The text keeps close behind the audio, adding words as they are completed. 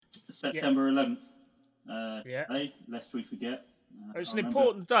September 11th. Day, lest we forget. It's an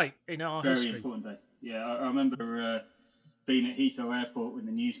important date in our history. Very important day. Yeah, I remember being at Heathrow Airport when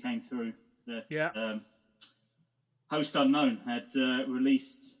the news came through. Host Unknown had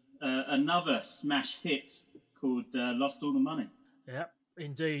released another smash hit called "Lost All the Money." Yeah,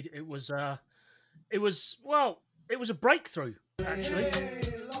 indeed, it was a breakthrough actually.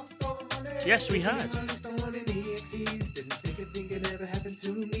 Yes, we had.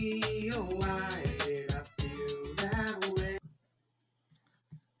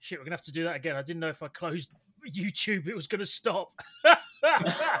 Shit, we're gonna have to do that again. I didn't know if I closed YouTube, it was gonna stop.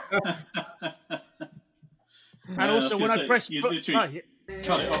 And also, when I pressed, you literally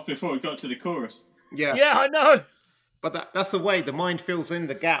cut it off before it got to the chorus. Yeah, I know. But that's the way the mind fills in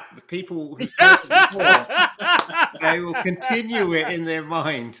the gap. The people who heard it before, they will continue it in their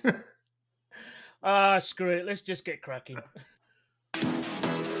mind. Screw it. Let's just get cracking.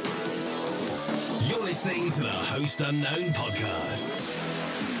 You're listening to the Host Unknown podcast.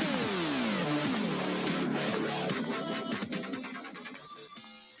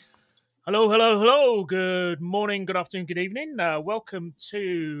 Hello. Good morning, good afternoon, good evening. Welcome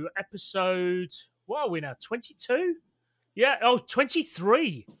to episode, what are we now, 22? Yeah,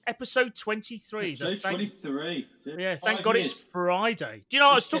 23. Episode 23. Episode 23. Yeah, thank God it's Friday. Do you know,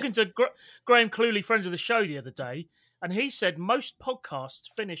 I was talking to Graham Cluley, friends of the show, the other day, and he said most podcasts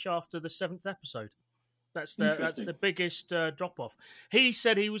finish after the 7th episode. That's the biggest drop-off. He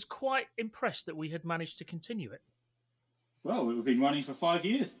said he was quite impressed that we had managed to continue it. Well, we've been running for 5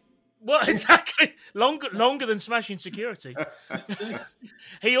 years. Well, exactly. Longer than Smashing Security.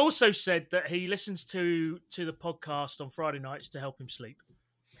 He also said that he listens to the podcast on Friday nights to help him sleep.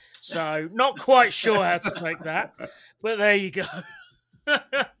 So, not quite sure how to take that, but there you go.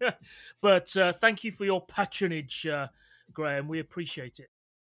 But thank you for your patronage, Graham. We appreciate it.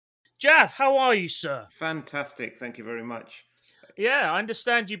 Jav, how are you, sir? Fantastic. Thank you very much. Yeah, I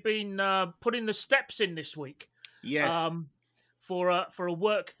understand you've been putting the steps in this week. Yes. For a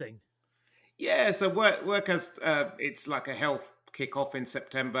work thing. Yeah, so work has, it's like a health kick-off in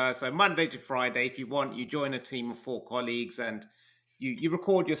September. So Monday to Friday, if you want, you join a team of 4 colleagues and you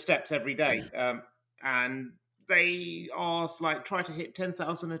record your steps every day. And they ask, like, try to hit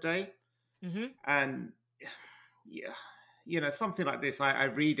 10,000 a day. Mm-hmm. And, yeah, you know, something like this, I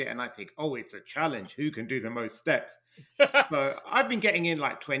read it and I think, oh, it's a challenge. Who can do the most steps? So I've been getting in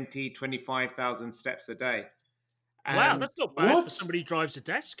like 25,000 steps a day. And wow, that's not bad for somebody who drives a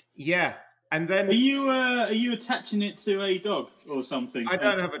desk. Yeah. And then are you attaching it to a dog or something? I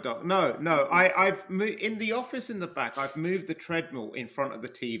don't have a dog. No. I've in the office in the back. I've moved the treadmill in front of the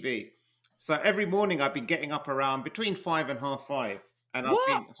TV. So every morning I've been getting up around between 5 and 5:30, and I've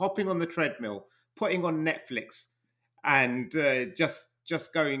been hopping on the treadmill, putting on Netflix, and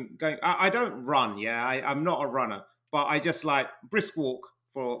just going. I don't run. Yeah, I'm not a runner, but I just like brisk walk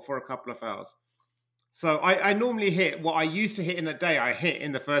for a couple of hours. So I normally hit what I used to hit in a day. I hit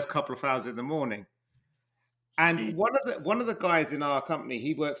in the first couple of hours in the morning. And one of the guys in our company,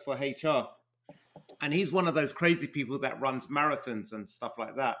 he works for HR, and he's one of those crazy people that runs marathons and stuff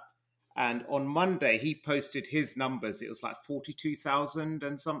like that. And on Monday, he posted his numbers. It was like 42,000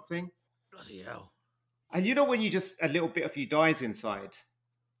 and something. Bloody hell! And you know when you just a little bit of you dies inside,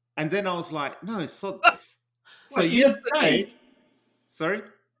 and then I was like, no, sod this. So yesterday, sorry.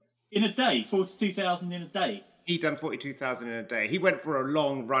 In a day, 42,000 in a day? He done 42,000 in a day. He went for a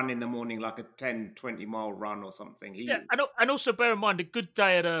long run in the morning, like a 10, 20-mile run or something. And also bear in mind, a good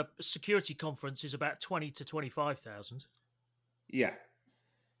day at a security conference is about 20 to 25,000. Yeah.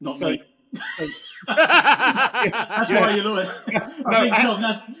 Not me. That's why you're lawyer.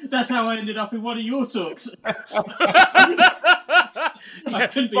 That's how I ended up in one of your talks. I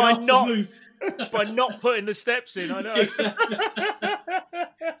couldn't be asked to move. By not putting the steps in, I know.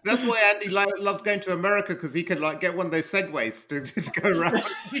 That's why Andy loves going to America, because he could like get one of those segways to go around.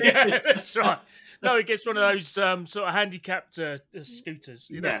 Yeah, that's right. No, he gets one of those sort of handicapped scooters.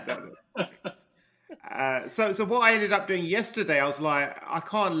 You know? Yeah. So what I ended up doing yesterday, I was like, I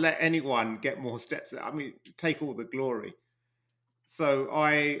can't let anyone get more steps. I mean, take all the glory. So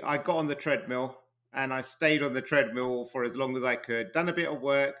I got on the treadmill and I stayed on the treadmill for as long as I could. Done a bit of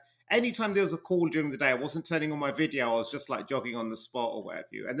work. Anytime there was a call during the day, I wasn't turning on my video. I was just like jogging on the spot or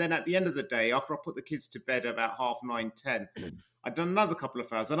whatever. And then at the end of the day, after I put the kids to bed about 9:30, 10, I'd done another couple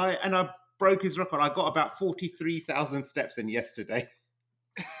of hours, and I broke his record. I got about 43,000 steps in yesterday.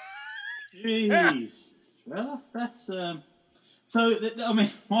 Jeez, well, that's so. I mean,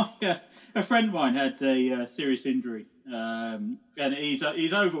 a friend of mine had a serious injury, and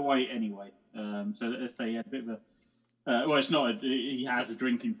he's overweight anyway. So let's say he had a bit of Well, it's not. He has a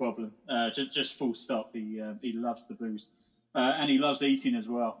drinking problem. Just full stop. He loves the booze, and he loves eating as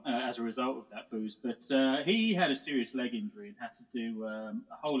well as a result of that booze. But he had a serious leg injury and had to do a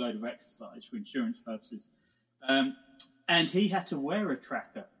whole load of exercise for insurance purposes, and he had to wear a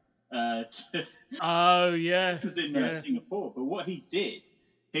tracker. Oh yeah, it was in Singapore. But what he did,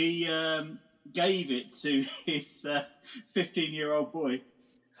 he gave it to his 15-year-old boy.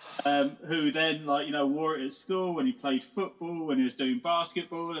 Who then, wore it at school when he played football, when he was doing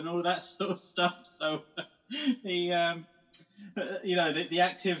basketball and all that sort of stuff. So the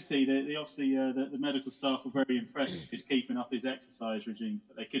activity, obviously the medical staff were very impressed with his keeping up his exercise regime,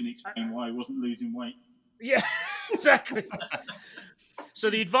 but they couldn't explain why he wasn't losing weight. Yeah, exactly. So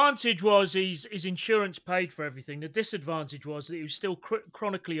the advantage was his insurance paid for everything. The disadvantage was that he was still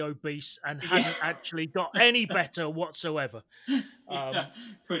chronically obese and hadn't actually got any better whatsoever.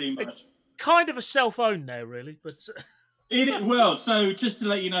 Pretty much. Kind of a self-own there, really. But so just to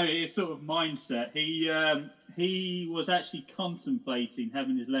let you know his sort of mindset, he was actually contemplating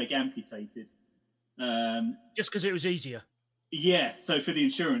having his leg amputated. Just because it was easier. Yeah, so for the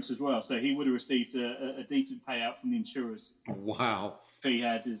insurance as well. So he would have received a decent payout from the insurers. Wow. If he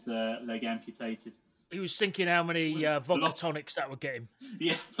had his leg amputated. He was thinking how many vodka tonics that would get him.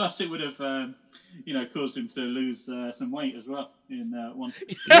 Yeah, plus it would have, caused him to lose some weight as well. In one.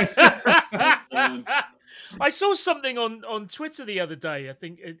 I saw something on Twitter the other day. I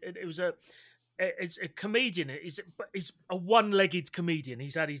think it was it's a comedian. He's a one-legged comedian.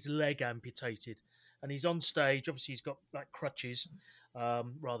 He's had his leg amputated, and he's on stage. Obviously, he's got like crutches,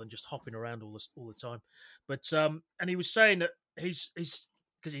 rather than just hopping around all the time. But and he was saying that his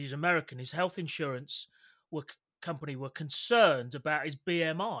because he's American, his health insurance company were concerned about his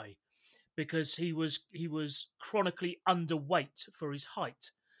BMI because he was chronically underweight for his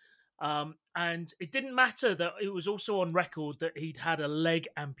height. And it didn't matter that it was also on record that he'd had a leg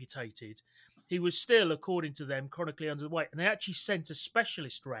amputated. He was still, according to them, chronically underweight. And they actually sent a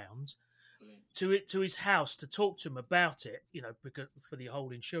specialist round to his house to talk to him about it, because for the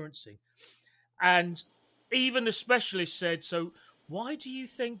whole insurance thing. And even the specialist said, so why do you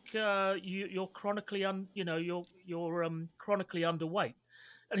think you're chronically chronically underweight?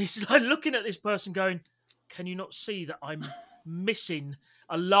 And he's like looking at this person going, can you not see that I'm missing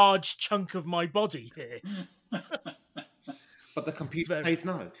a large chunk of my body here? But the computer says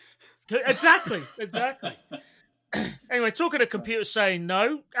no. Exactly. Anyway, talking to computers saying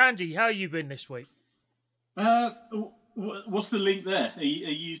no, Andy, how you been this week? What's the link there? Are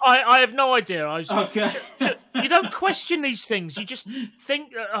you... I have no idea. Okay. You don't question these things. You just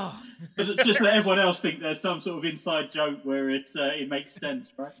think that, Just let everyone else think there's some sort of inside joke where it makes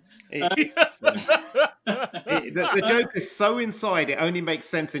sense, right? The joke is so inside it only makes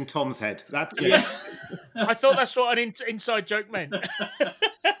sense in Tom's head. That's it. Yeah. I thought that's what an inside joke meant.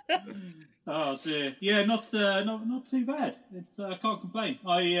 Oh dear. Yeah, not too bad. I can't complain.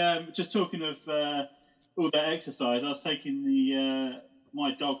 I just talking of all that exercise. I was taking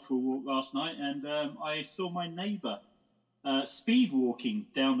my dog for a walk last night, and I saw my neighbour speed walking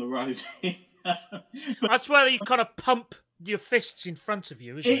down the road. That's where you kind of pump your fists in front of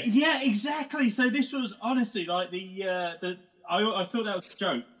you, isn't it? Yeah, exactly. So this was honestly like I thought that was a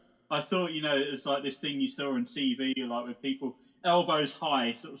joke. I thought, it was like this thing you saw on TV, like with people elbows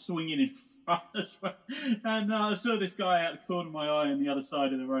high, sort of swinging in front as well. And I saw this guy out the corner of my eye on the other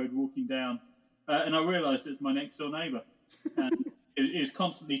side of the road walking down, and I realised it's my next door neighbour. And he was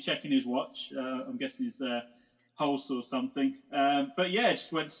constantly checking his watch. I'm guessing his pulse or something. But yeah,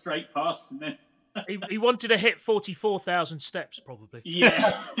 just went straight past, and then he wanted to hit 44,000 steps, probably. Yeah.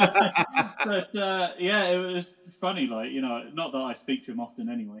 But it was funny, not that I speak to him often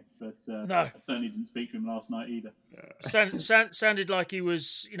anyway, but no. I certainly didn't speak to him last night either. Sounded like he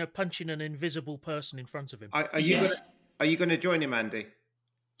was, punching an invisible person in front of him. Are you going to join him, Andy?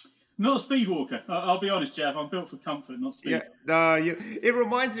 Not a speed walker. I'll be honest, Jeff. I'm built for comfort, not speed. Yeah, it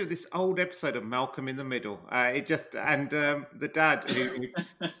reminds me of this old episode of Malcolm in the Middle. The dad, who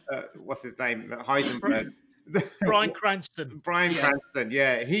what's his name, Heisenberg, Bryan Cranston. Cranston,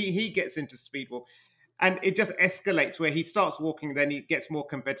 yeah, he gets into speed walk, and it just escalates where he starts walking, then he gets more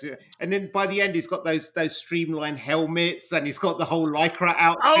competitive, and then by the end he's got those streamlined helmets, and he's got the whole lycra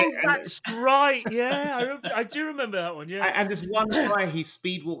outfit. Oh, that's right. Yeah, I do remember that one. Yeah, and there's one guy, he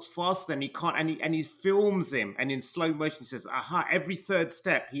speed walks faster than he can't, and he films him, and in slow motion he says, "Aha!" Every third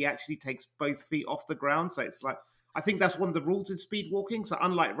step he actually takes both feet off the ground, so it's like. I think that's one of the rules in speed walking. So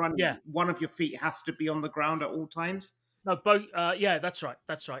unlike running, one of your feet has to be on the ground at all times. No, both. Yeah, that's right.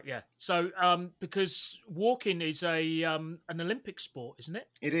 That's right. Yeah. So, because walking is an Olympic sport, isn't it?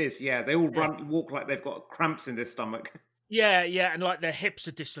 It is. Yeah, they all walk like they've got cramps in their stomach. Yeah, yeah, and like their hips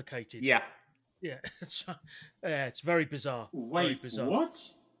are dislocated. Yeah. Yeah. It's very bizarre. Wait, very bizarre.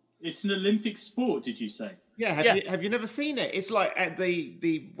 What? It's an Olympic sport, did you say? Yeah. Have you never seen it? It's like at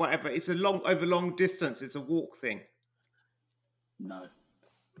the whatever. It's over long distance. It's a walk thing. No.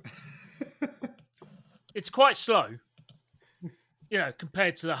 It's quite slow.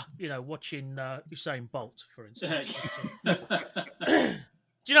 Compared to watching Usain Bolt, for instance. Do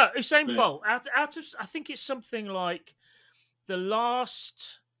you know Usain Bolt? Out of, I think it's something like the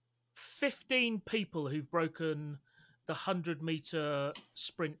last 15 people who've broken the 100-meter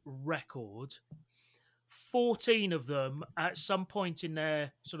sprint record. 14 of them, at some point in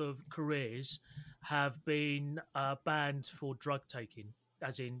their sort of careers, have been banned for drug taking,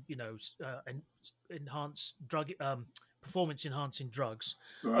 as in enhanced drug. Performance enhancing drugs.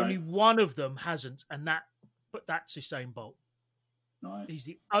 Right. Only one of them hasn't, but that's Usain Bolt. Right. He's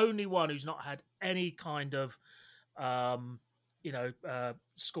the only one who's not had any kind of,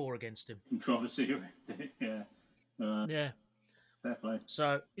 score against him. Controversy, yeah. Yeah. Fair play.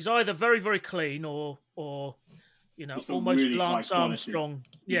 So he's either very, very clean or almost really Lance Armstrong.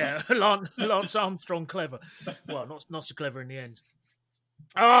 Yeah, Lance Armstrong clever. Well, not so clever in the end.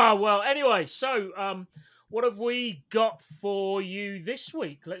 Well. Anyway, so what have we got for you this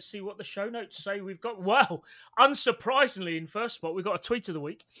week? Let's see what the show notes say. We've got, unsurprisingly, in first spot, we've got a tweet of the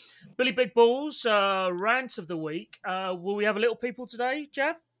week. Billy Big Balls, rant of the week. Will we have a little people today,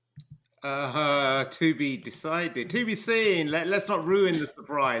 Jav? To be decided. To be seen. Let's not ruin the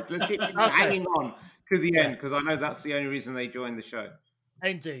surprise. Let's keep hanging on to the end, because I know that's the only reason they joined the show.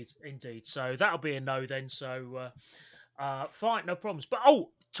 Indeed. So that'll be a no then. So fine, no problems. But,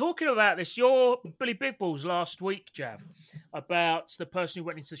 talking about this, your Billy Big Balls last week, Jav, about the person who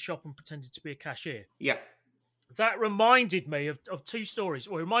went into the shop and pretended to be a cashier. Yeah. That reminded me of two stories.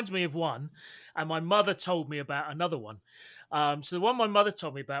 Well, it reminds me of one, and my mother told me about another one. So the one my mother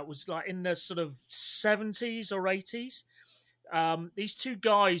told me about was like in the sort of 70s or 80s. These two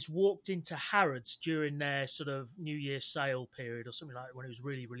guys walked into Harrods during their sort of New Year sale period or something like that, when it was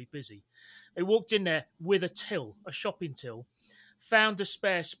really, really busy. They walked in there with a shopping till, found a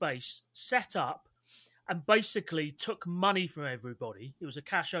spare space, set up, and basically took money from everybody. It was a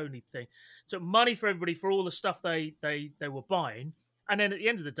cash-only thing. Took money from everybody for all the stuff they were buying, and then at the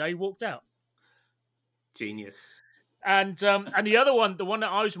end of the day, walked out. Genius. And the other one, the one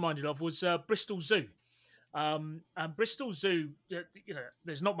that I was reminded of, was Bristol Zoo. And Bristol Zoo,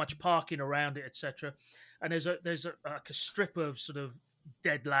 there's not much parking around it, etc. And there's a strip of sort of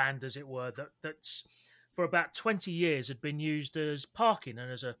dead land, as it were, that's for about 20 years had been used as parking,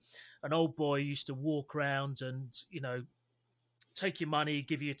 and as an old boy used to walk around and take your money,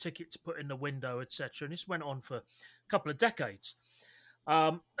 give you a ticket to put in the window, etc. And this went on for a couple of decades.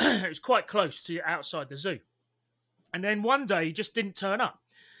 It was quite close to outside the zoo, and then one day he just didn't turn up,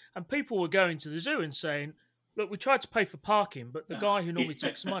 and people were going to the zoo and saying, "Look, we tried to pay for parking, but the guy who normally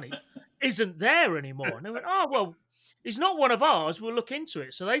takes money isn't there anymore." And they went, "Oh well, he's not one of ours. We'll look into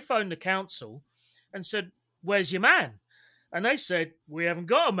it." So they phoned the council and said, "Where's your man?" And they said, "We haven't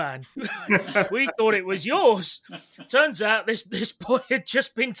got a man. We thought it was yours." Turns out this boy had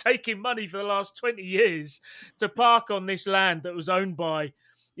just been taking money for the last 20 years to park on this land that was owned by,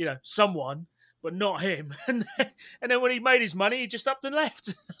 someone, but not him. And then when he made his money, he just upped and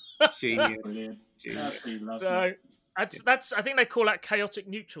left. Genius. Brilliant. Absolutely lovely. So that's I think they call that chaotic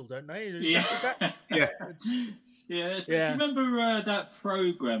neutral, don't they? Is that? Yeah. Yeah. Do you remember that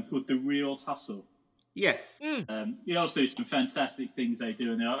program called The Real Hustle? Yes. You also do some fantastic things they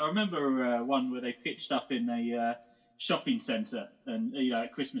do in there. I remember one where they pitched up in a shopping centre and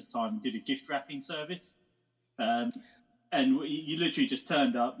at Christmas time and did a gift wrapping service. And you literally just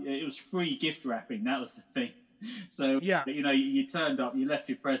turned up. It was free gift wrapping. That was the thing. So you turned up, you left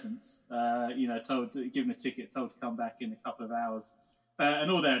your presents, told, given a ticket, told to come back in a couple of hours. And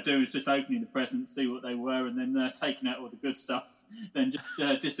all they were doing was just opening the presents, see what they were, and then taking out all the good stuff, then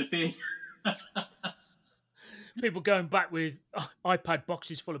just disappeared. People going back with iPad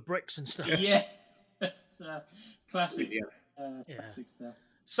boxes full of bricks and stuff. Yeah. Classic. Classic stuff.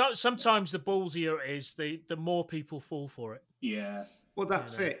 So sometimes the ballsier it is, the more people fall for it. Yeah. Well,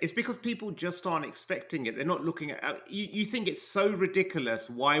 that's it. It's because people just aren't expecting it. They're not looking at. You think it's so ridiculous.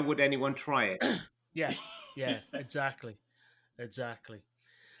 Why would anyone try it? Yeah. Exactly.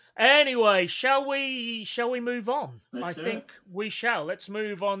 Anyway, shall we move on? I think we shall. Let's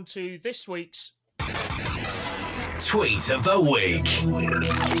move on to this week's Tweet of the Week.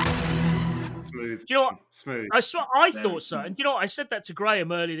 Smooth. smooth. Do you know what? Smooth. I Very thought so. smooth. And do you know what? I said that to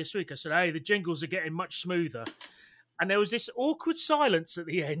Graham earlier this week. I said, hey, the jingles are getting much smoother. And there was this awkward silence at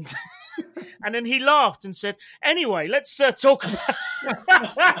the end. And then he laughed and said, anyway, let's talk about...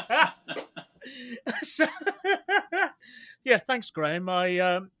 So, yeah, thanks, Graham.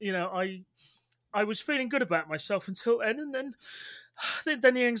 I was feeling good about myself until then, and then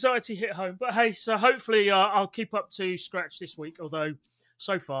the anxiety hit home. But hey, so hopefully I'll keep up to scratch this week. Although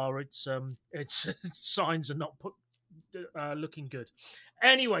so far it's signs are not looking good.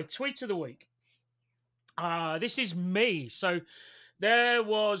 Anyway, tweet of the week. This is me. So there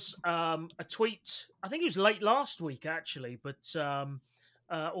was a tweet. I think it was late last week actually, but.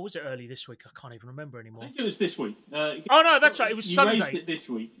 Or was it early this week? I can't even remember anymore. I think it was this week. Oh no, that's right. It was Sunday. You raised it this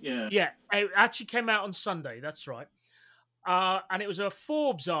week, yeah. Yeah, it actually came out on Sunday. That's right. And it was a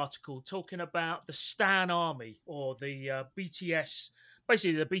Forbes article talking about the Stan Army or the BTS,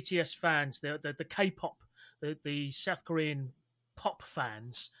 basically the BTS fans, the K-pop, the South Korean pop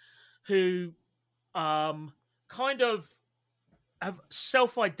fans, who kind of have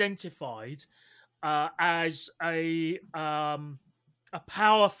self-identified as a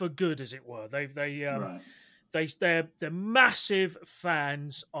power for good, as it were. They're massive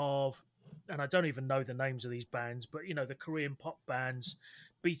fans of, and I don't even know the names of these bands, but the Korean pop bands.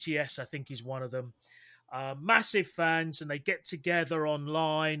 BTS, I think, is one of them. Massive fans, and they get together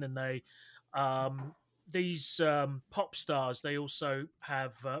online, and they these pop stars. They also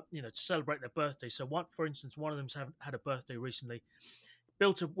have to celebrate their birthday. So for instance, one of them's had a birthday recently.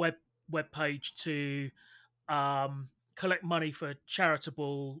 Built a web page to collect money for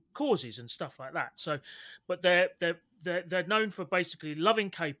charitable causes and stuff like that. So, but they're known for basically loving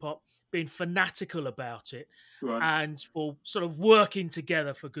K-pop, being fanatical about it, Right. and for sort of working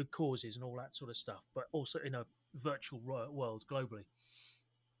together for good causes and all that sort of stuff. But also in a virtual world globally.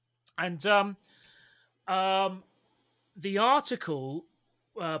 And the article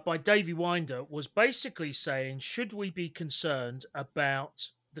by Davey Winder was basically saying, should we be concerned about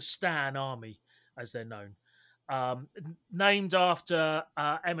the Stan Army, as they're known? Named after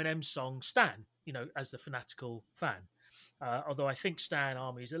Eminem's song Stan, as the fanatical fan. Although I think Stan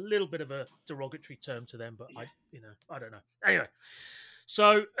Army is a little bit of a derogatory term to them, but I don't know. Anyway,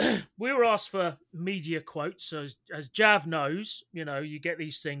 so we were asked for media quotes. So as Jav knows, you get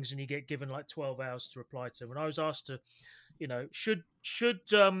these things and you get given like 12 hours to reply to them. And I was asked to, should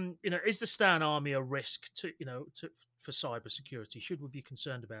is the Stan Army a risk to for cybersecurity? Should we be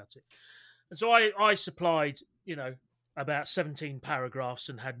concerned about it? And so I supplied, about 17 paragraphs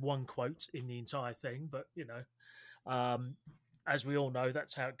and had one quote in the entire thing. But, as we all know,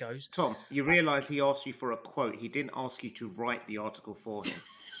 that's how it goes. Tom, you realise he asked you for a quote. He didn't ask you to write the article for him.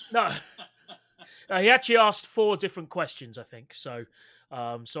 No. He actually asked 4 different questions, I think. So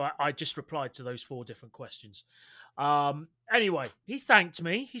I just replied to those 4 different questions. Anyway, he thanked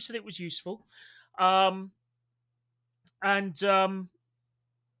me. He said it was useful.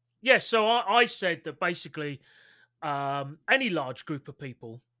 Yeah, so I said that basically any large group of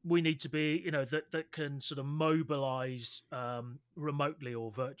people, we need to be, that can sort of mobilize remotely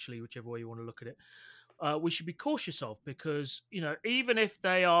or virtually, whichever way you want to look at it, we should be cautious of, because, even if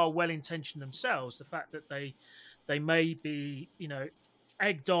they are well-intentioned themselves, the fact that they may be,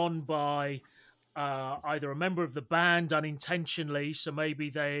 egged on by either a member of the band unintentionally, so maybe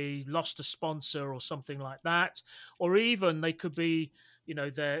they lost a sponsor or something like that, or even they could be,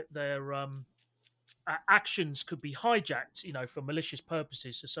 their actions could be hijacked, for malicious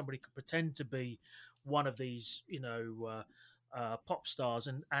purposes. So somebody could pretend to be one of these, pop stars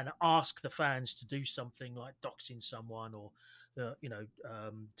and ask the fans to do something like doxing someone or,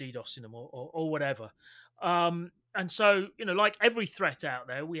 DDoSing them or whatever. And so, like every threat out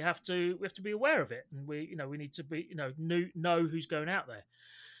there, we have to be aware of it, and we need to be, know who's going out there.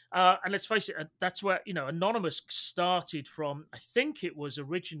 And let's face it, that's where, Anonymous started from. I think it was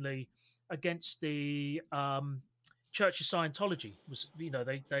originally against the Church of Scientology. Was,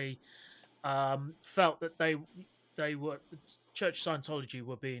 they felt that they were, the Church of Scientology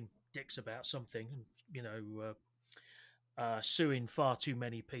were being dicks about something, and, suing far too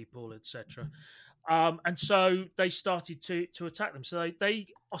many people, etc. And so they started to attack them. So they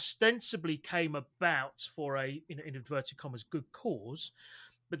ostensibly came about for a, in inverted commas, good cause,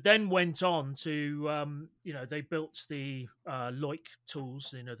 but then went on to, they built the LOIC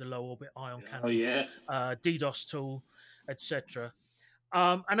tools, the low orbit ion cannon, DDoS tool, etc.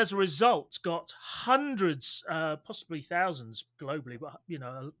 And as a result, got hundreds, possibly thousands globally, but,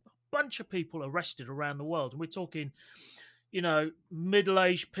 a bunch of people arrested around the world. And we're talking,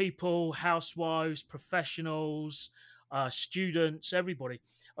 middle-aged people, housewives, professionals, students, everybody,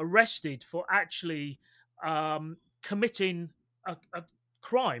 arrested for actually committing a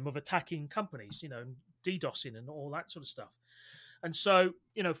crime of attacking companies, DDoSing and all that sort of stuff. And so,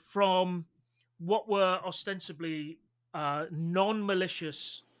 from what were ostensibly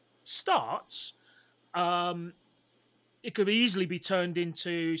non-malicious starts, it could easily be turned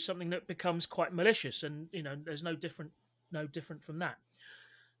into something that becomes quite malicious. And, there's no different from that.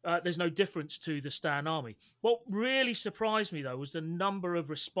 There's no difference to the Stan Army. What really surprised me, though, was the number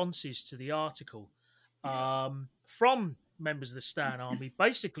of responses to the article from members of the Stan Army,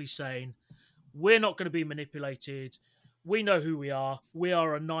 basically saying, we're not going to be manipulated. We know who we are. We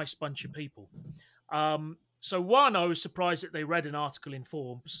are a nice bunch of people. So one, I was surprised that they read an article in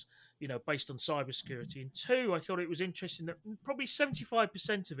Forbes, based on cybersecurity. And two, I thought it was interesting that probably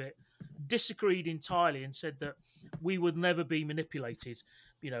 75% of it disagreed entirely and said that we would never be manipulated.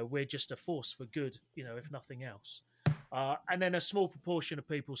 We're just a force for good, if nothing else. And then a small proportion of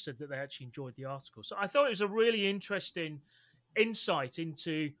people said that they actually enjoyed the article. So I thought it was a really interesting insight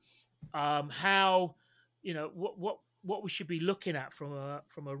into how, what we should be looking at from a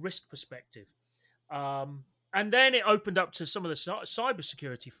risk perspective. And then it opened up to some of the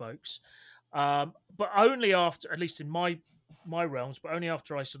cybersecurity folks, but only after, at least in my realms, but only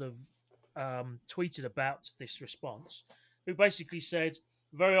after I sort of tweeted about this response, who basically said,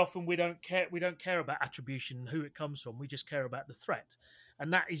 very often we don't care about attribution and who it comes from. We just care about the threat,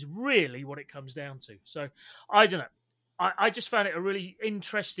 and that is really what it comes down to. So I don't know. I just found it a really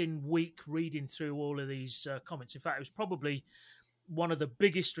interesting week reading through all of these comments. In fact, it was probably one of the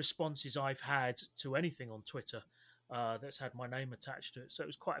biggest responses I've had to anything on Twitter that's had my name attached to it. So it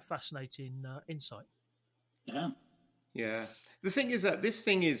was quite a fascinating insight. Yeah. The thing is that this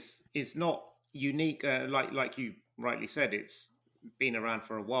thing is not unique. Like you rightly said, it's been around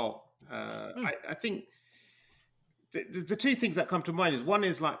for a while. I think the two things that come to mind is, one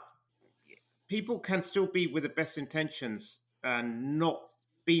is like, people can still be with the best intentions and not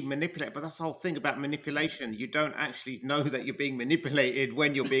be manipulated, but that's the whole thing about manipulation. You don't actually know that you're being manipulated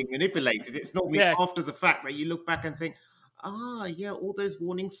when you're being manipulated. It's normally after the fact that you look back and think, all those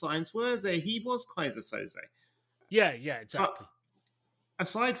warning signs were there. He was Kaiser Soze. Yeah, exactly. But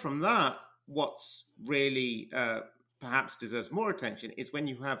aside from that, what's really perhaps deserves more attention is when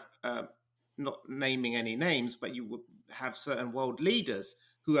you have, not naming any names, but you would have certain world leaders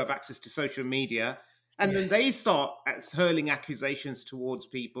who have access to social media, and then they start hurling accusations towards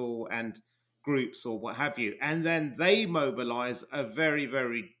people and groups or what have you, and then they mobilize a very,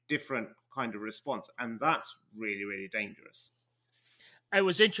 very different kind of response, and that's really, really dangerous. It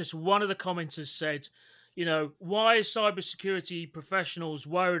was interesting. One of the commenters said, why is cybersecurity professionals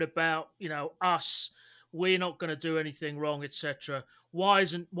worried about, us? We're not going to do anything wrong, etc. Why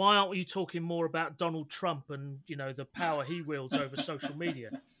aren't you talking more about Donald Trump and the power he wields over social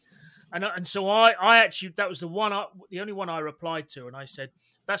media? And so I actually, that was the only one I replied to, and I said,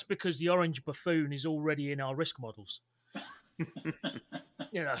 that's because the orange buffoon is already in our risk models.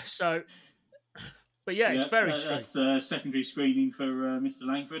 So, but it's very true. That's secondary screening for Mr.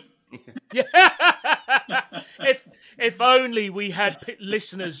 Langford. Yeah. If only we had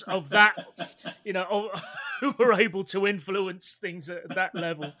listeners of that, who were able to influence things at that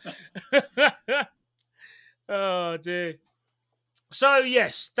level. Oh dear. So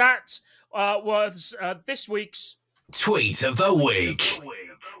yes, that was this week's Tweet of the Week.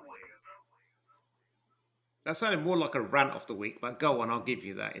 That sounded more like a rant of the week, but go on, I'll give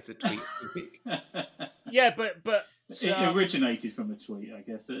you that. It's a tweet of the week. Yeah, but it originated from a tweet, I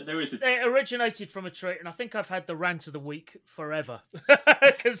guess. There is it originated from a tweet, and I think I've had the rant of the week forever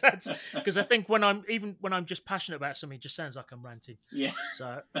because I think when I'm just passionate about something, it just sounds like I'm ranting. Yeah.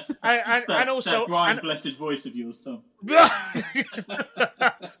 So and also that Brian blessed voice of yours, Tom.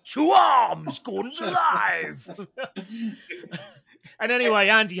 To arms, guns alive. And anyway,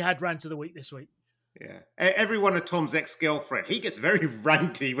 Andy had rant of the week this week. Yeah, every one of Tom's ex-girlfriend, he gets very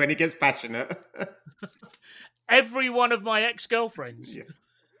ranty when he gets passionate. Every one of my ex-girlfriends. Yeah.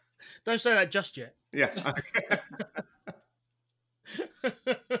 Don't say that just yet. Yeah.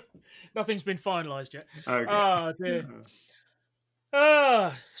 Nothing's been finalised yet. Okay. Oh, dear.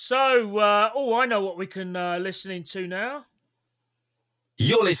 I know what we can listen to now.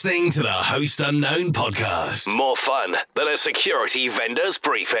 You're listening to the Host Unknown podcast. More fun than a security vendor's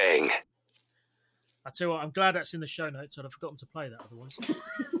briefing. I tell you what, I'm glad that's in the show notes. I'd have forgotten to play that otherwise.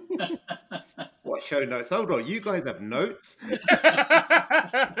 What show notes? Hold on, you guys have notes?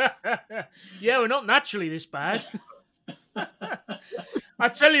 Yeah, we're not naturally this bad. I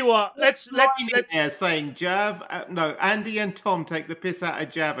tell you what, let's saying Jav. Andy and Tom take the piss out of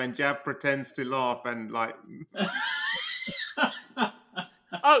Jav, and Jav pretends to laugh and like.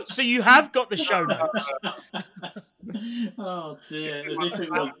 Oh, so you have got the show notes? Oh dear, as if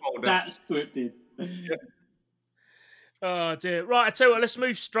it was that scripted. Oh dear. Right, I tell you what, let's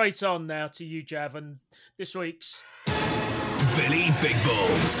move straight on now to you, Jav, and this week's Billy Big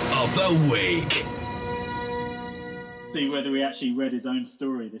Balls of the Week. See whether he actually read his own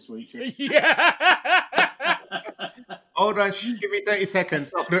story this week. Yeah. Hold on, give me 30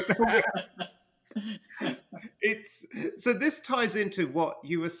 seconds. It's so this ties into what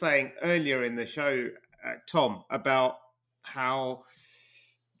you were saying earlier in the show, Tom, about how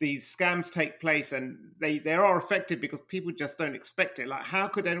these scams take place and they are effective because people just don't expect it. Like, how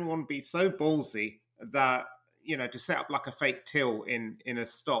could anyone be so ballsy that, you know, to set up like a fake till in a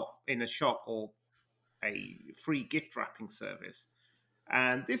shop or a free gift wrapping service?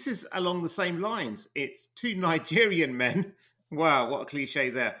 And this is along the same lines. It's two Nigerian men, wow, what a cliche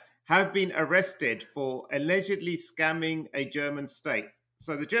there, have been arrested for allegedly scamming a German state.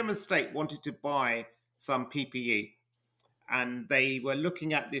 So the German state wanted to buy some PPE, and they were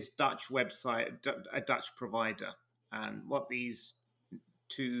looking at this Dutch website, a Dutch provider. And what these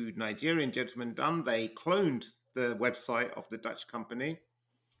two Nigerian gentlemen done, they cloned the website of the Dutch company.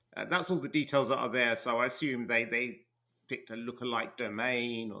 That's all the details that are there. So I assume they picked a lookalike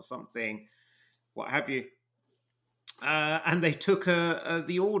domain or something, what have you. And they took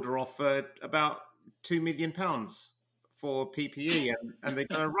the order off about £2 million for PPE, and they've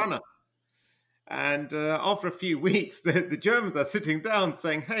done a runner. And after a few weeks, the Germans are sitting down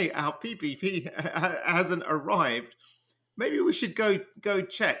saying, "Hey, our PPE hasn't arrived. Maybe we should go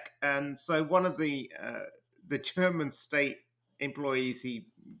check." And so one of the German state employees, he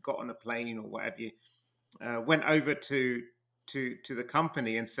got on a plane or whatever, went over to the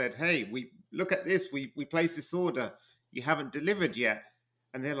company and said, "Hey, we look at this. We placed this order. You haven't delivered yet."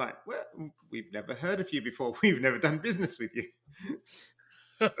 And they're like, "Well, we've never heard of you before. We've never done business with you."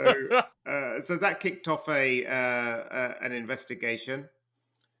 So that kicked off an investigation,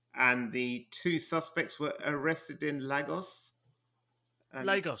 and the two suspects were arrested in Lagos.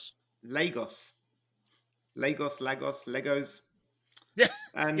 Lagos. Yeah,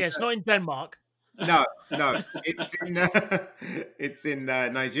 And yeah, it's not in Denmark. No, it's in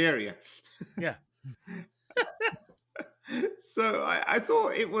Nigeria. Yeah. So I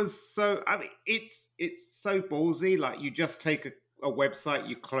thought it was so. I mean, it's so ballsy. Like, you just take a website,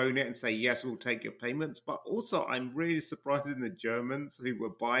 you clone it, and say, "Yes, we'll take your payments." But also, I'm really surprised in the Germans who were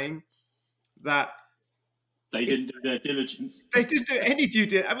buying that. They didn't do their diligence. They didn't do any due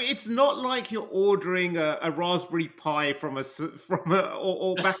diligence. I mean, it's not like you're ordering a Raspberry Pi from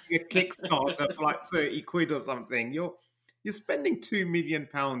or backing a Kickstarter for like 30 quid or something. You're spending £2 million.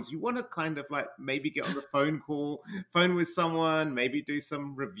 You want to kind of like maybe get on the phone with someone, maybe do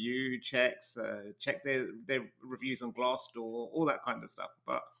some review checks, check their reviews on Glassdoor, all that kind of stuff.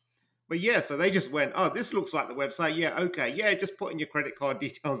 But yeah, so they just went, "Oh, this looks like the website. Yeah, okay, yeah, just put in your credit card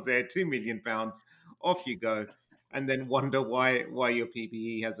details there, £2 million. Off you go," and then wonder why your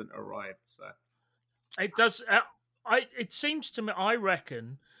PPE hasn't arrived. So it does. It seems to me, I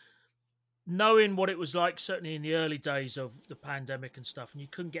reckon, knowing what it was like, certainly in the early days of the pandemic and stuff, and you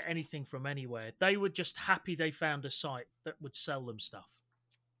couldn't get anything from anywhere, they were just happy they found a site that would sell them stuff.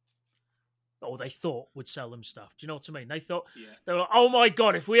 Or they thought would sell them stuff. Do you know what I mean? They thought, they were like, "Oh my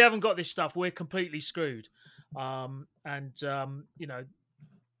God, if we haven't got this stuff, we're completely screwed." You know,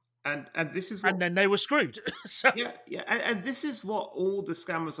 and this is what, and then they were screwed. So. Yeah, and this is what all the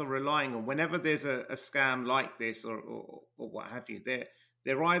scammers are relying on. Whenever there's a scam like this or what have you,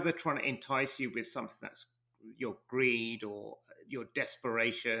 they're either trying to entice you with something that's your greed or your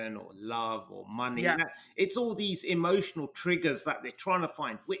desperation or love or money. Yeah. It's all these emotional triggers that they're trying to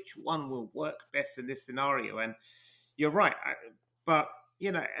find which one will work best in this scenario. And you're right, but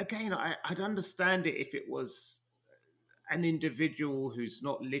you know, again, I'd understand it if it was an individual who's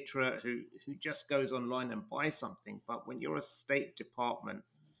not literate, who just goes online and buys something. But when you're a state department,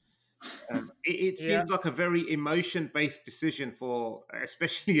 it seems like a very emotion-based decision for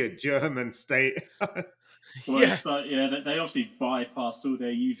especially a German state. Well, it's like, they obviously bypassed all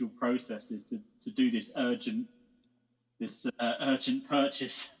their usual processes to do this urgent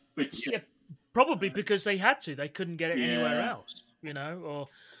purchase. Which probably because they had to. They couldn't get it anywhere else, you know,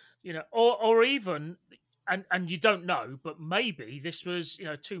 or even. And you don't know, but maybe this was,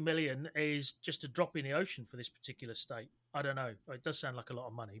 $2 million is just a drop in the ocean for this particular state. I don't know. It does sound like a lot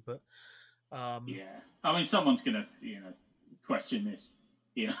of money, but I mean, someone's going to, question this.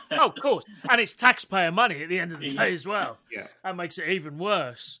 Oh, of course, and it's taxpayer money at the end of the day as well. Yeah, that makes it even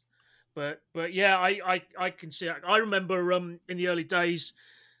worse. But yeah, I can see. I remember in the early days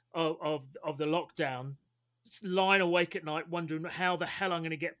of the lockdown, lying awake at night wondering how the hell I'm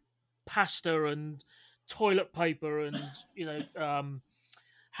going to get pasta and toilet paper and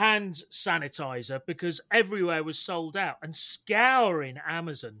hand sanitizer, because everywhere was sold out, and scouring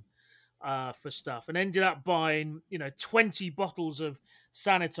Amazon for stuff, and ended up buying 20 bottles of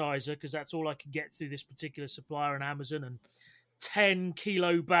sanitizer because that's all I could get through this particular supplier on Amazon, and 10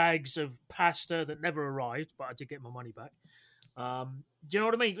 kilo bags of pasta that never arrived, but I did get my money back. Do you know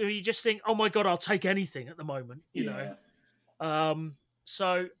what I mean? You just think, oh my God, I'll take anything at the moment, you know?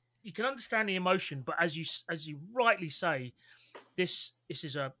 So you can understand the emotion, but as you rightly say, this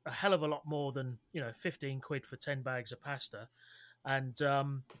is a hell of a lot more than 15 quid for 10 bags of pasta, and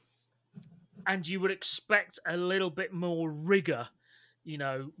you would expect a little bit more rigor,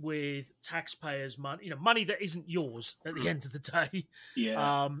 with taxpayers' money, money that isn't yours at the end of the day,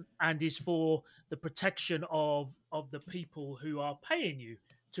 and is for the protection of the people who are paying you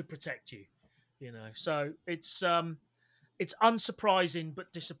to protect you, So it's unsurprising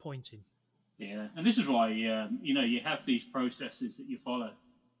but disappointing. Yeah, and this is why you have these processes that you follow.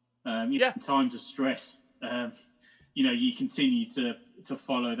 In times of stress, you continue to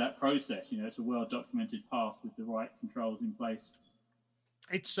follow that process. It's a well documented path with the right controls in place.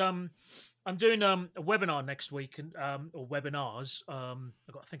 It's I'm doing a webinar next week, and or webinars. I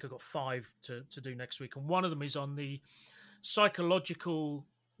think I've got 5 to do next week, and one of them is on the psychological,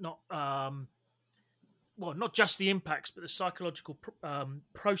 not just the impacts, but the psychological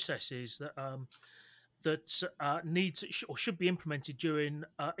processes that need to, or should be implemented during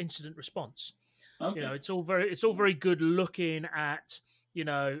incident response. Okay. It's all very good looking at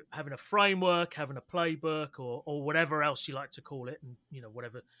having a framework, having a playbook, or whatever else you like to call it, and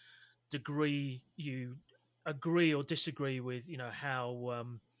whatever degree you agree or disagree with, how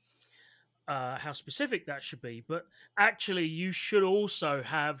specific that should be. But actually, you should also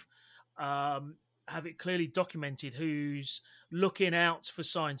have it clearly documented who's looking out for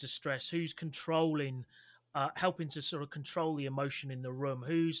signs of stress, who's controlling, helping to sort of control the emotion in the room,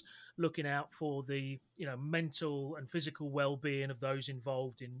 who's looking out for the mental and physical well-being of those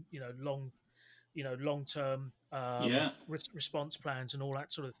involved in long-term response plans and all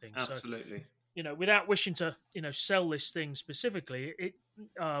that sort of thing. Absolutely. So, without wishing to sell this thing specifically,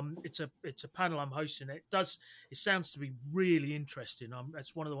 it's a panel I'm hosting. It sounds to be really interesting.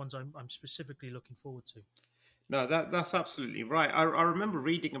 That's one of the ones I'm specifically looking forward to. No, that's absolutely right. I remember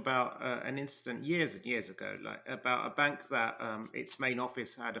reading about an incident years and years ago, like about a bank that its main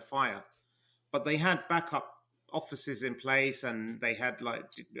office had a fire, but they had backup offices in place, and they had like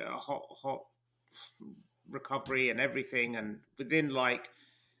hot recovery and everything, and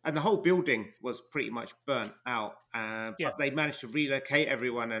and the whole building was pretty much burnt out. But they managed to relocate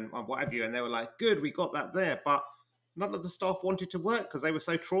everyone and what have you, and they were like, "Good, we got that there," but none of the staff wanted to work because they were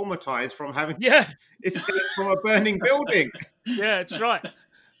so traumatized from having escaped from a burning building. Yeah, that's right.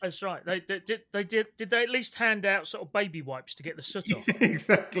 That's right. Did they at least hand out sort of baby wipes to get the soot off?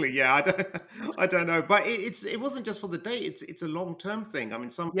 Exactly. Yeah, I don't know, but it wasn't just for the day. It's a long-term thing. I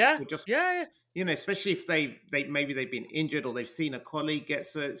mean, some people just especially if maybe they've been injured, or they've seen a colleague get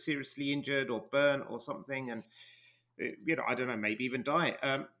seriously injured or burnt or something, and I don't know, maybe even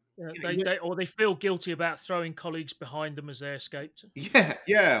die. They feel guilty about throwing colleagues behind them as they escaped.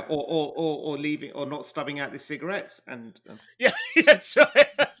 Yeah, or leaving, or not stubbing out the cigarettes, and that's right.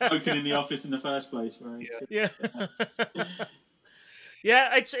 Smoking in the office in the first place, right? Yeah.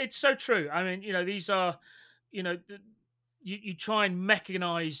 Yeah, it's so true. I mean, these are, you try and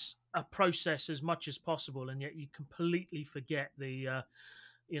mechanize a process as much as possible, and yet you completely forget the,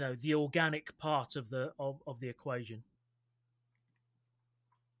 the organic part of the equation.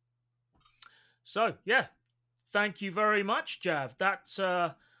 So, thank you very much, Jav. That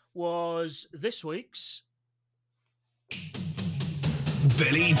was this week's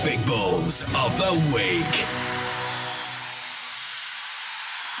Billy Big Balls of the Week.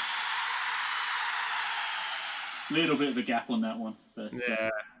 Little bit of a gap on that one. But,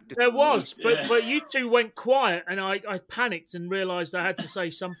 there was, but you two went quiet, and I panicked and realised I had to say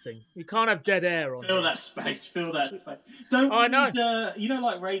something. You can't have dead air on. Fill that space. Don't I know?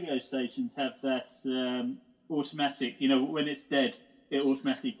 Like radio stations have that automatic. When it's dead, it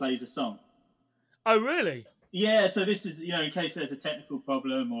automatically plays a song. Oh, really? Yeah. So this is in case there's a technical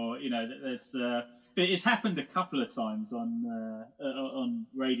problem, or there's. It's happened a couple of times on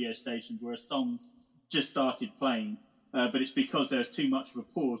radio stations where a song's just started playing. But it's because there's too much of a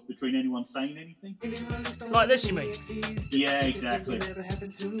pause between anyone saying anything. Like this, you mean? Yeah, exactly.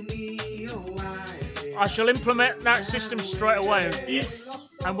 I shall implement that system straight away. Yeah.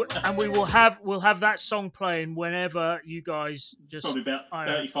 and we'll have that song playing whenever you guys just probably about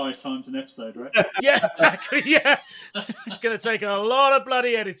 35 times an episode, right? Yeah, exactly. Yeah, it's going to take a lot of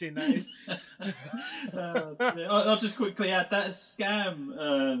bloody editing. That is. I'll just quickly add that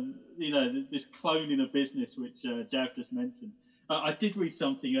scam. This cloning of business, which Jav just mentioned. I did read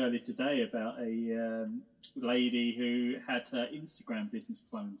something earlier today about a lady who had her Instagram business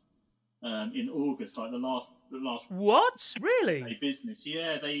cloned. In August, like the last. What? Really? Business,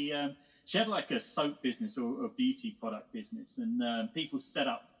 yeah. She had like a soap business or a beauty product business, and people set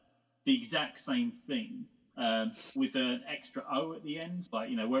up the exact same thing with an extra O at the end, like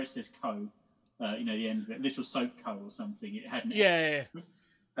where it says co, the end of it, Little Soap Co or something. It had an yeah.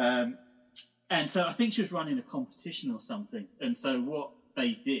 And so I think she was running a competition or something. And so what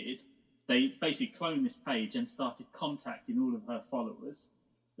they did, they basically cloned this page and started contacting all of her followers.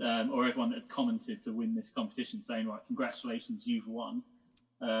 Or everyone that had commented to win this competition, saying, "Right, congratulations, you've won.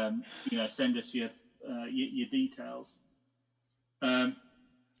 Send us your details." And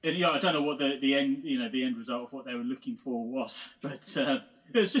I don't know what the end result of what they were looking for was, but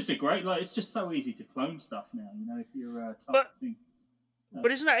it was just a great. It's just so easy to clone stuff now. If you're targeting.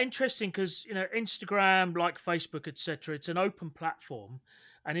 But isn't that interesting? Because Instagram, like Facebook, etc., it's an open platform,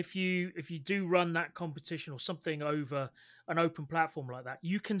 and if you do run that competition or something over an open platform like that,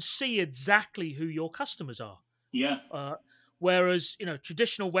 you can see exactly who your customers are. Yeah. Whereas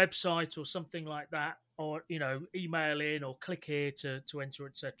traditional website or something like that, or email in or click here to enter,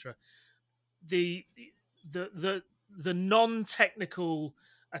 etc. The non-technical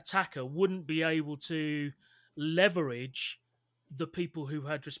attacker wouldn't be able to leverage the people who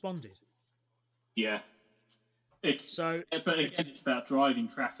had responded. Yeah. But again, it's about driving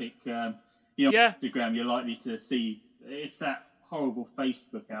traffic. Instagram, you're likely to see it's that horrible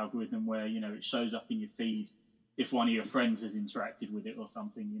Facebook algorithm where it shows up in your feed if one of your friends has interacted with it or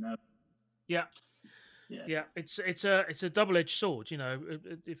something. Yeah. It's a double-edged sword.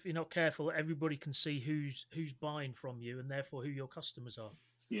 If you're not careful, everybody can see who's buying from you and therefore who your customers are.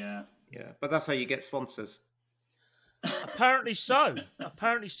 Yeah. But that's how you get sponsors. Apparently so.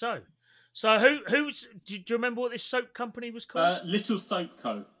 So who's? Do you remember what this soap company was called? Little Soap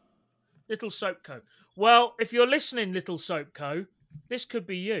Co. Little Soap Co. Well, if you're listening, Little Soap Co., this could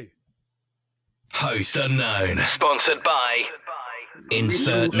be you. Host Unknown. Sponsored by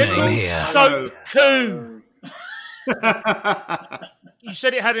Insert Little Name here. Soap Co. You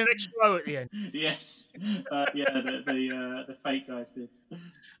said it had an extra O at the end. Yes. The fake guys did.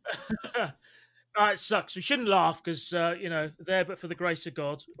 It sucks. We shouldn't laugh because there, but for the grace of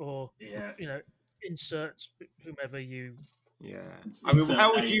God, or insert whomever you. Yeah. I mean,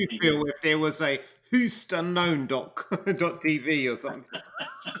 how would you feel if there was a hostunknown.tv or something?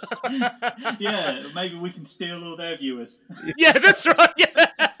 Yeah, maybe we can steal all their viewers. Yeah, that's right. Yeah.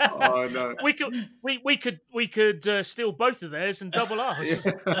 Oh no. We could steal both of theirs and double ours.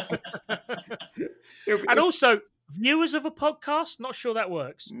 And also, viewers of a podcast, not sure that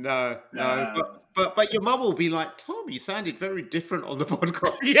works. No. But your mum will be like, Tom, you sounded very different on the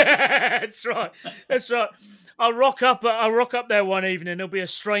podcast. Yeah, that's right. I'll rock up there one evening. There'll be a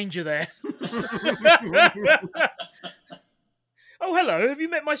stranger there. Oh, hello. Have you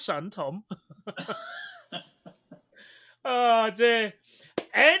met my son, Tom? Oh dear.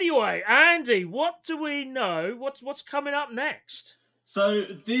 Anyway, Andy, what do we know? What's coming up next? So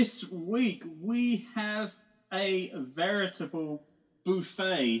this week we have a veritable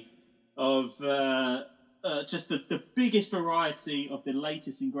buffet of just the biggest variety of the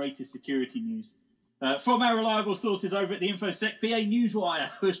latest and greatest security news. From our reliable sources over at the InfoSec PA Newswire,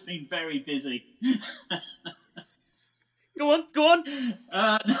 who's been very busy. Go on.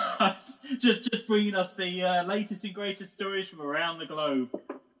 Just bringing us the latest and greatest stories from around the globe.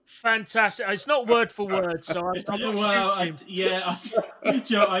 Fantastic. It's not word for word, so I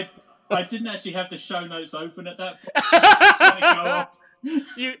didn't actually have the show notes open at that point.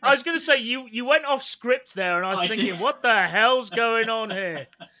 I was going to say, you went off script there, and I was thinking, what the hell's going on here?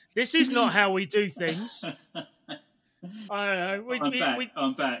 This is not how we do things. I don't know.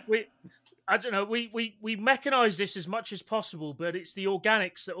 I'm back. I don't know. We mechanise this as much as possible, but it's the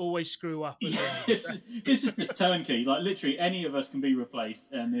organics that always screw up. This is just turnkey. Like literally, any of us can be replaced,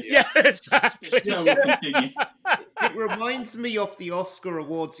 and this exactly. This show will continue. It reminds me of the Oscar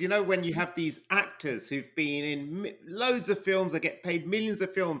Awards. When you have these actors who've been in loads of films, they get paid millions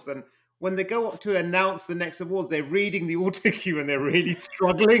of films, and when they go up to announce the next awards, they're reading the auto cue and they're really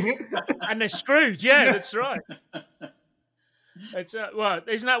struggling. And they're screwed. Yeah, that's right. It's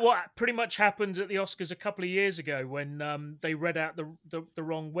isn't that what pretty much happened at the Oscars a couple of years ago when they read out the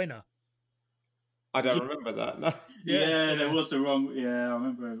wrong winner? I don't remember that. No. Yeah, there was the wrong. Yeah, I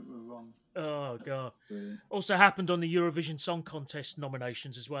remember wrong. Oh God! Brilliant. Also happened on the Eurovision Song Contest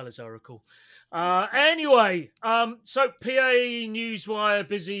nominations as well, as I recall. Anyway, so PA Newswire,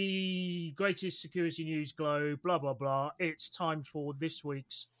 busy, greatest security news globe, blah blah blah. It's time for this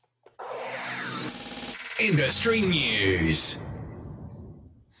week's Industry news.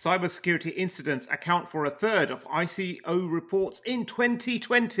 Cybersecurity incidents account for a third of ICO reports in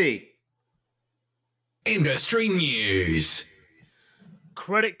 2020. Industry news.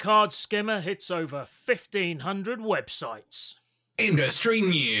 credit card skimmer hits over 1,500 websites. Industry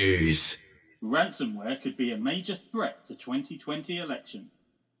news. Ransomware could be a major threat to 2020 election.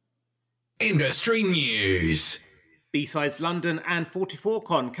 Industry news. B-Sides London and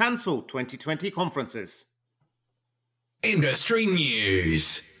 44Con cancelled 2020 conferences. Industry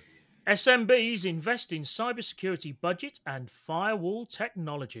news. SMBs invest in cybersecurity budget and firewall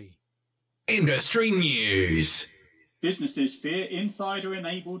technology. Industry news. Businesses fear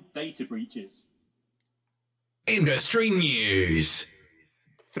insider-enabled data breaches. Industry news.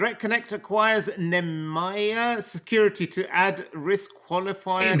 Threat Connect acquires Nemaya Security to add risk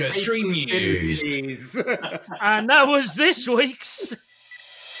qualifier. Industry news. And that was this week's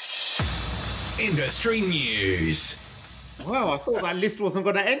Industry news. Wow, I thought that list wasn't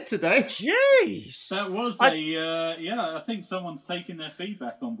going to end today. Jeez! That was I think someone's taken their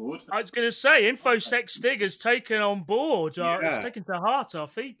feedback on board. I was going to say, InfoSec Stig has taken on board, it's taken to heart our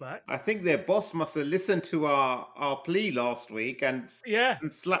feedback. I think their boss must have listened to our plea last week and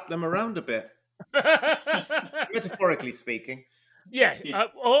slapped them around a bit. Metaphorically speaking. Yeah,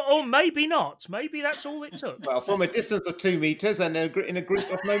 or maybe not. Maybe that's all it took. Well, from a distance of 2 meters and in a group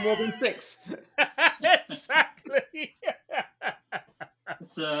of no more than 6. Exactly.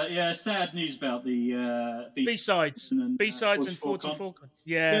 Sad news about the B-Sides. B-Sides and 44.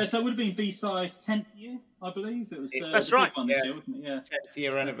 Yeah, so it would have been B-Sides 10th year, I believe. It was. That's right. One this year, wasn't it? Yeah. 10th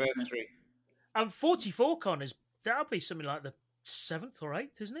year anniversary. And 44Con that'll be something like the 7th or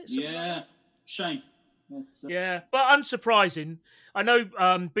 8th, isn't it? Something like Shame. Yeah, but unsurprising. I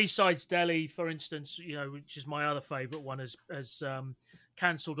know B-Sides Delhi, for instance, which is my other favourite one, has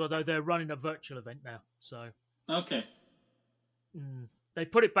cancelled, although they're running a virtual event now. So okay. They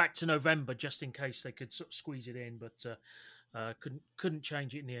put it back to November just in case they could sort of squeeze it in, but couldn't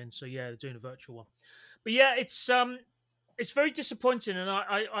change it in the end. So yeah, they're doing a virtual one. But yeah, it's very disappointing, and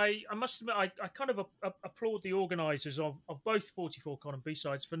I must admit I kind of applaud the organisers of both 44Con and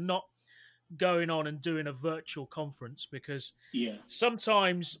B-Sides for not going on and doing a virtual conference, because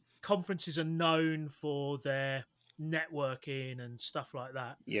sometimes conferences are known for their networking and stuff like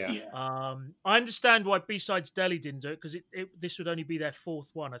that. I understand why B-Sides Delhi didn't do it, because this would only be their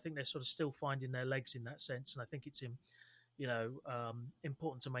 4th one. I think they're sort of still finding their legs in that sense, and I think it's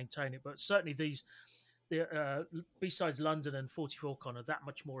important to maintain it. But certainly the B-Sides London and 44Con are that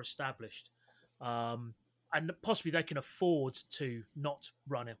much more established. And possibly they can afford to not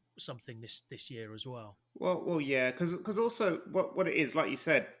run something this year as well. Well, yeah, because also what it is, like you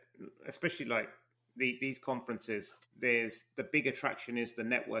said, especially like these conferences, there's the big attraction is the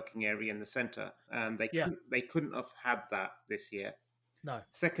networking area in the centre, and they couldn't have had that this year. No.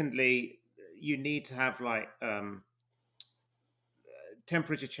 Secondly, you need to have like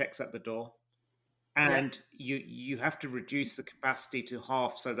temperature checks at the door. And you have to reduce the capacity to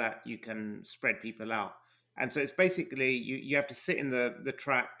half so that you can spread people out. And so it's basically you have to sit in the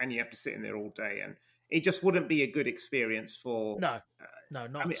track and you have to sit in there all day. And it just wouldn't be a good experience for... No,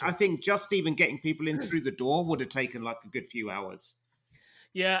 not I think just even getting people in through the door would have taken like a good few hours.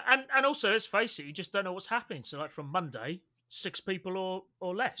 Yeah, and also, let's face it, you just don't know what's happening. So like from Monday, 6 people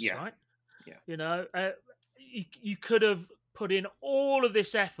or less, right? Yeah. You could have put in all of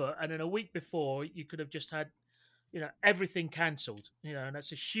this effort, and then a week before you could have just had everything cancelled, and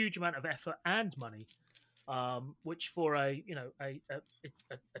that's a huge amount of effort and money, which for a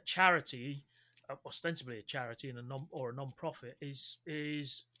charity, ostensibly a charity and a non-profit,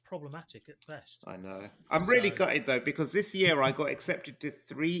 is problematic at best. I know. I'm really gutted though, because this year I got accepted to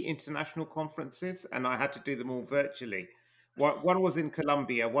 3 international conferences and I had to do them all virtually. One was in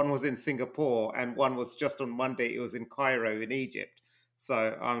Colombia, one was in Singapore, and one was just on Monday. It was in Cairo in Egypt.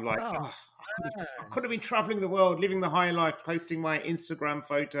 So I'm like, I could have been traveling the world, living the high life, posting my Instagram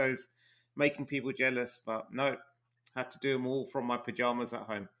photos, making people jealous. But no, had to do them all from my pajamas at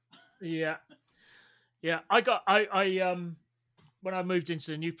home. Yeah. When I moved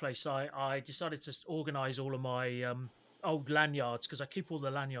into the new place, I decided to organise all of my old lanyards, because I keep all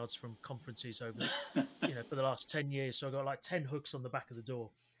the lanyards from conferences over for the last 10 years. So I got like 10 hooks on the back of the door,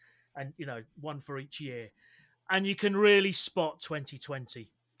 and one for each year, and you can really spot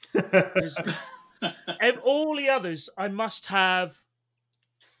 2020 All the others, I must have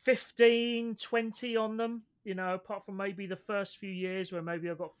 15, 20 on them, apart from maybe the first few years where maybe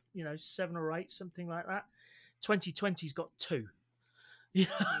I've got, 7 or 8, something like that. 2020's got 2.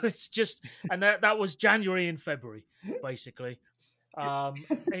 It's just, and that was January and February, basically.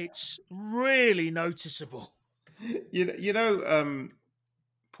 It's really noticeable.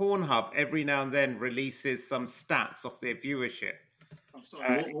 Pornhub every now and then releases some stats of their viewership. I'm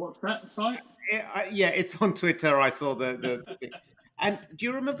sorry, what's that site? It's on Twitter. I saw the thing. And do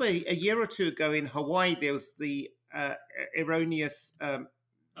you remember a year or two ago in Hawaii there was the erroneous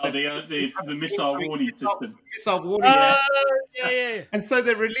the missile warning system. Missile warning. Yeah. And so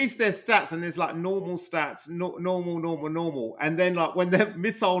they released their stats, and there's like normal stats, normal, and then like when the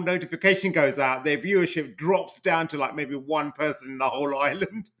missile notification goes out, their viewership drops down to like maybe one person in the whole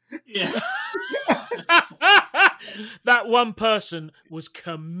island. Yeah. That one person was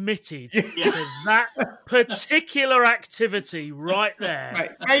committed to that particular activity right there.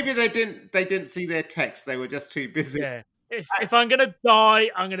 Right. Maybe they didn't see their text; they were just too busy. Yeah. If I'm going to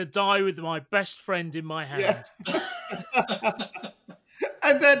die, I'm going to die with my best friend in my hand. Yeah.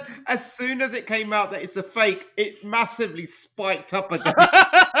 And then, as soon as it came out that it's a fake, it massively spiked up again.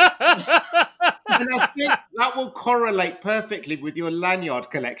 And I think that will correlate perfectly with your lanyard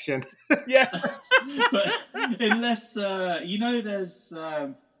collection. Yeah. But unless, there's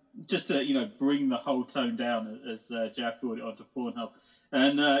just to, bring the whole tone down, as Jack brought it onto Pornhub.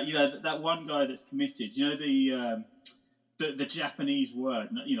 And, that one guy that's committed, the Japanese word,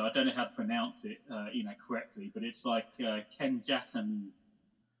 I don't know how to pronounce it, correctly, but it's like Kenjatan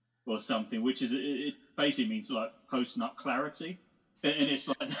or something, which is, it basically means like post-nut clarity. And it's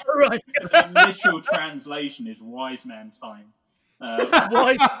like, right. The literal translation is wise man time.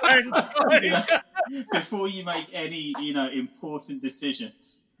 Wise man time. Before you make any, important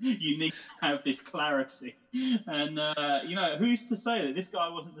decisions, you need to have this clarity. And, who's to say that this guy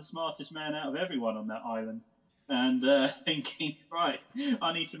wasn't the smartest man out of everyone on that island? And thinking, right,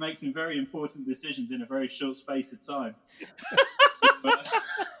 I need to make some very important decisions in a very short space of time.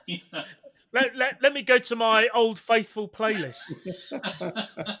 Let me go to my old faithful playlist.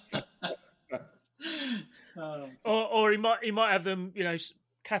 Or he might have them,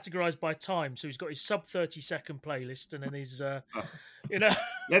 categorized by time. So he's got his sub 30-second playlist, and then his,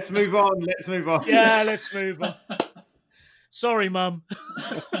 Let's move on. Yeah, let's move on. Sorry, Mum.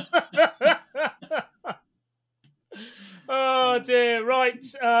 Oh dear. Right.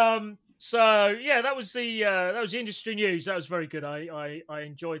 So yeah, that was the industry news. That was very good. I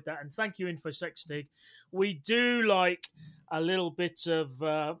enjoyed that, and thank you, InfoSexDig. We do like a little bit of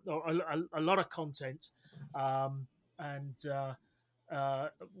a lot of content, and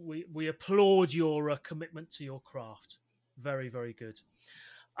we applaud your commitment to your craft. Very, very good.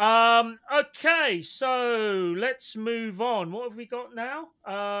 Okay, so let's move on. What have we got now?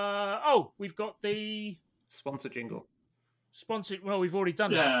 We've got the sponsor jingle. Sponsored. Well, we've already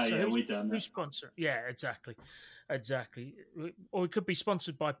done that. So we've done that. Who's sponsored? Yeah, exactly. Or it could be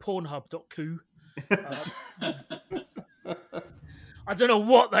sponsored by Pornhub.co. I don't know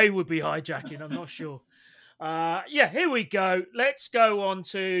what they would be hijacking. I'm not sure. Here we go. Let's go on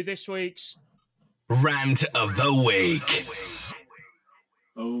to this week's Rant of the Week.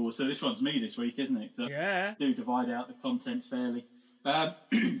 Oh, so this one's me this week, isn't it? So yeah. Do divide out the content fairly.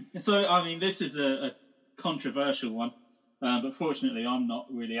 So, I mean, this is a controversial one. But fortunately, I'm not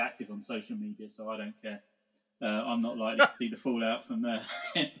really active on social media, so I don't care. I'm not likely to see the fallout from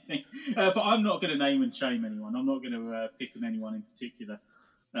anything. But I'm not going to name and shame anyone. I'm not going to pick on anyone in particular.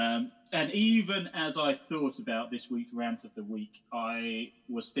 And even as I thought about this week's Rant of the Week, I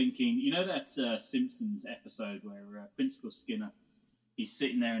was thinking, that Simpsons episode where Principal Skinner, he's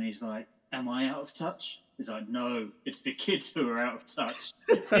sitting there and he's like, am I out of touch? He's like, no, it's the kids who are out of touch.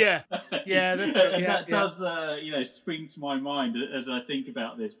 Yeah. That does, spring to my mind as I think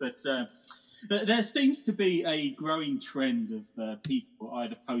about this. But there seems to be a growing trend of people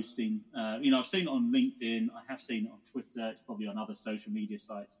either posting, I've seen it on LinkedIn, I have seen it on Twitter, it's probably on other social media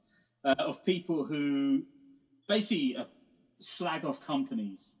sites, of people who basically slag off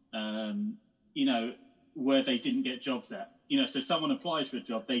companies, where they didn't get jobs at. So someone applies for a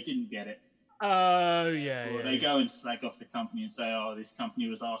job, they didn't get it. Oh, yeah. Or they go and slag off the company and say, oh, this company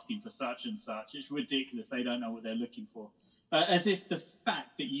was asking for such and such. It's ridiculous. They don't know what they're looking for. As if the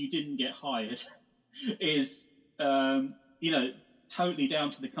fact that you didn't get hired is, totally down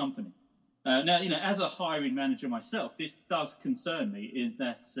to the company. Now, as a hiring manager myself, this does concern me in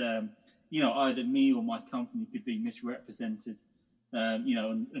that, either me or my company could be misrepresented,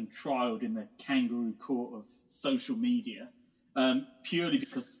 and trialed in the kangaroo court of social media. purely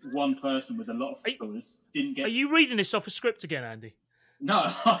because one person with a lot of followers didn't get. Are you reading this off a script again, Andy? No,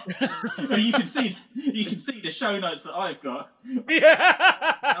 you can see the show notes that I've got.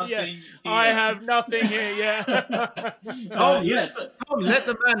 I have nothing here. Yeah. Yes. Tom, let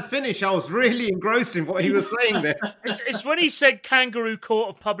the man finish. I was really engrossed in what he was saying there. It's when he said kangaroo court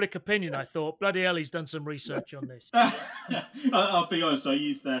of public opinion. I thought, bloody hell, he's done some research on this. I'll be honest. I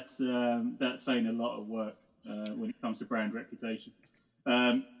use that saying a lot of work when it comes to brand reputation.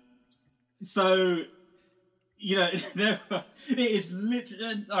 So. It is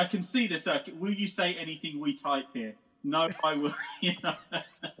literally. I can see this. Will you say anything we type here? No, I will.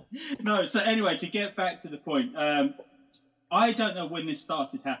 No. So anyway, to get back to the point, I don't know when this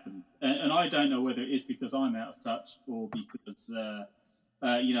started happening, and I don't know whether it is because I'm out of touch or because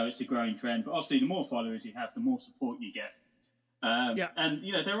it's a growing trend. But obviously, the more followers you have, the more support you get. And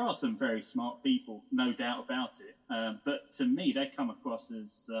there are some very smart people, no doubt about it. But to me, they come across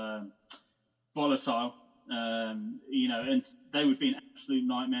as volatile. And they would be an absolute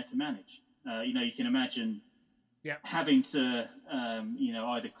nightmare to manage. You can imagine having to,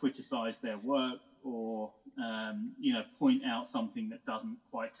 either criticize their work or, point out something that doesn't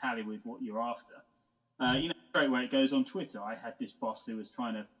quite tally with what you're after. Straight away it goes on Twitter. I had this boss who was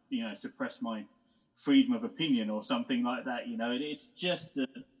trying to, suppress my freedom of opinion or something like that. It's just a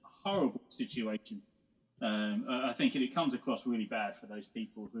horrible situation. I think it comes across really bad for those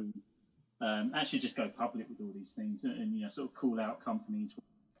people who actually just go public with all these things and sort of call out companies with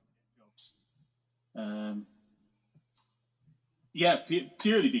jobs.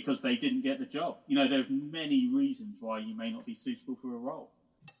 Purely because they didn't get the job. There are many reasons why you may not be suitable for a role.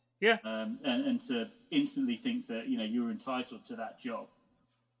 Yeah. And to instantly think that you're entitled to that job,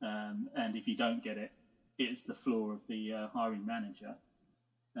 and if you don't get it, it's the flaw of the hiring manager.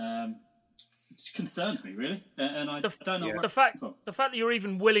 It concerns me, really, and I don't know the fact that you're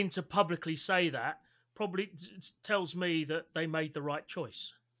even willing to publicly say that probably tells me that they made the right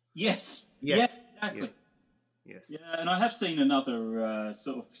choice. Yes. Exactly. Yes. Yeah, and I have seen another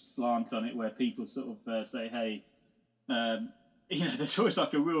sort of slant on it where people sort of say, "Hey, there's always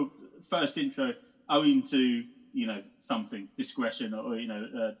like a real first intro owing to something discretion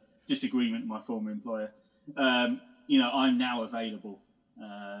or disagreement with my former employer. I'm now available.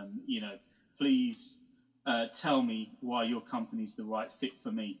 Please tell me why your company's the right fit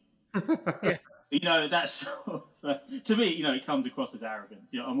for me." Yeah. That's sort of, to me, it comes across as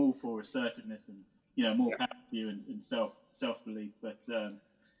arrogance. I'm all for assertiveness and more power to you and self belief, but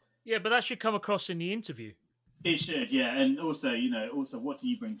but that should come across in the interview. It should, yeah, and also what do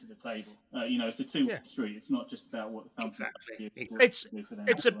you bring to the table? It's a two-way street. It's not just about what the company. Exactly.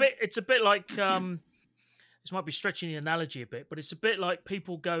 It's a bit like this might be stretching the analogy a bit, but it's a bit like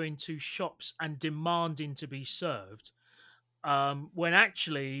people going to shops and demanding to be served, when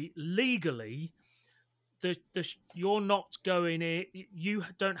actually legally, you're not going in. You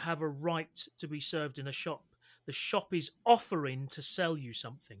don't have a right to be served in a shop. The shop is offering to sell you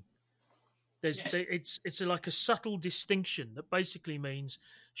something. It's like a subtle distinction that basically means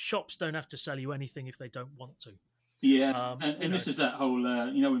shops don't have to sell you anything if they don't want to. Yeah, and this is that whole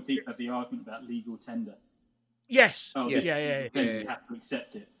when people have the argument about legal tender. Yes. Oh, yeah. You have to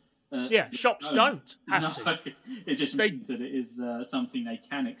accept it. Shops don't have to. It just means that it is something they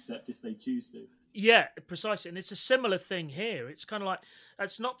can accept if they choose to. Yeah, precisely, and it's a similar thing here. It's kind of like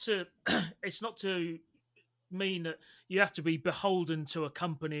it's not to mean that you have to be beholden to a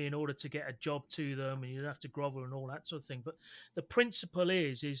company in order to get a job to them, and you have to grovel and all that sort of thing. But the principle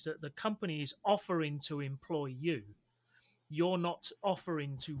is that the company is offering to employ you. You're not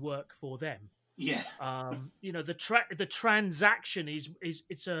offering to work for them. Yeah. The transaction is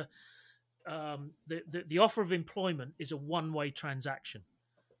it's a the offer of employment is a one-way transaction,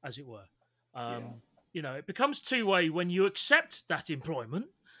 as it were. It becomes two-way when you accept that employment,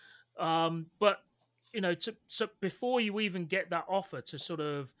 but so before you even get that offer, to sort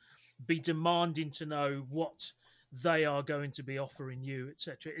of be demanding to know what they are going to be offering you,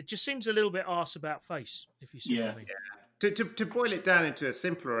 etc. It just seems a little bit arse about face, if you see what I mean. Yeah. To boil it down into a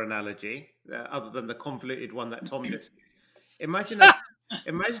simpler analogy, other than the convoluted one that Tom just used, imagine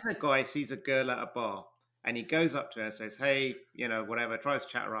a guy sees a girl at a bar and he goes up to her and says, "Hey, whatever," tries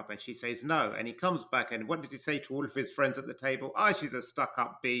to chat her up, and she says no. And he comes back, and what does he say to all of his friends at the table? "Oh, she's a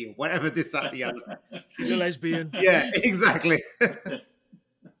stuck-up bee," or whatever, this, that, the other. She's a lesbian. Yeah, exactly.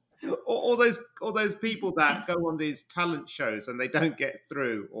 all those people that go on these talent shows and they don't get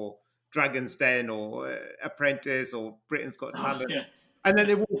through, or Dragon's Den, or Apprentice, or Britain's Got Talent. Yeah. And then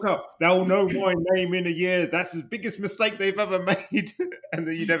they walk up, "They'll know my name in a year. That's the biggest mistake they've ever made." And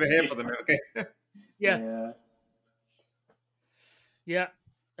then you never hear from them, okay? Yeah. Yeah,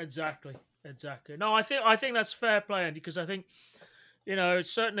 exactly. No, I think that's fair play, Andy, because I think,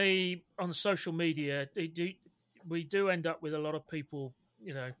 certainly on social media, we do end up with a lot of people,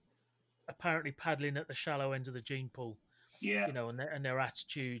 apparently paddling at the shallow end of the gene pool, Yeah. and their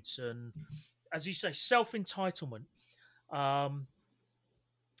attitudes, and as you say, self entitlement.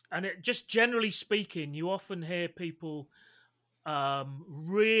 And it just generally speaking, you often hear people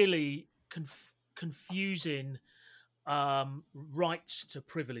really confusing rights to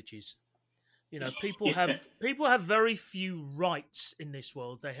privileges. People have very few rights in this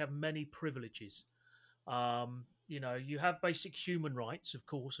world. They have many privileges. You have basic human rights, of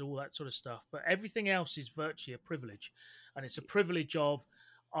course, all that sort of stuff, but everything else is virtually a privilege, and it's a privilege of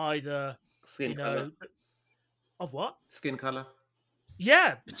either Skin color. Of what? Skin color.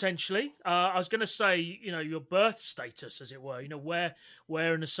 Yeah, potentially. I was going to say, your birth status, as it were.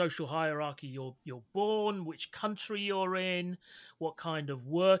 Where in the social hierarchy you're born, which country you're in, what kind of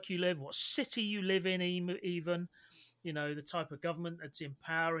work you live, what city you live in, even. The type of government that's in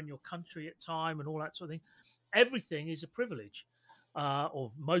power in your country at time, and all that sort of thing. Everything is a privilege,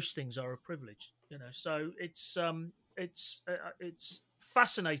 or most things are a privilege. So it's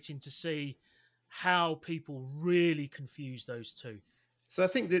fascinating to see how people really confuse those two. So I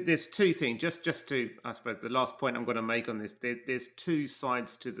think that there's two things. Just to, I suppose, the last point I'm going to make on this. There's two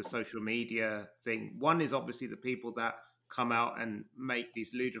sides to the social media thing. One is obviously the people that come out and make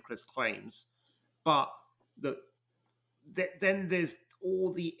these ludicrous claims, but then there's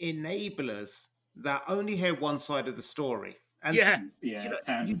all the enablers that only hear one side of the story. And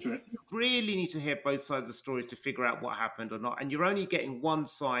you really need to hear both sides of the stories to figure out what happened or not. And you're only getting one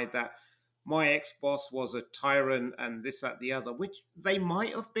side that my ex-boss was a tyrant and this, that, the other, which they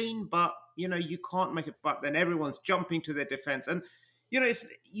might have been, but, you can't make it. But then everyone's jumping to their defense. And, it's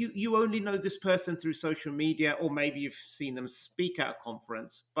you only know this person through social media, or maybe you've seen them speak at a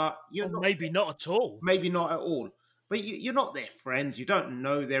conference, but maybe not at all. Maybe not at all. But you're not their friends. You don't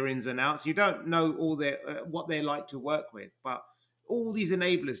know their ins and outs. You don't know all their what they like to work with. But all these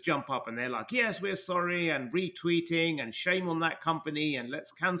enablers jump up and they're like, yes, we're sorry, and retweeting, and shame on that company, and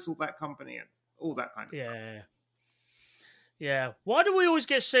let's cancel that company, and all that kind of stuff. Yeah. Why do we always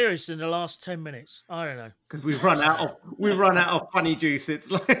get serious in the last 10 minutes? I don't know. Because we've run out of funny juice. It's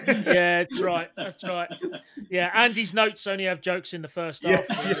like yeah, that's right. Yeah, Andy's notes only have jokes in the first half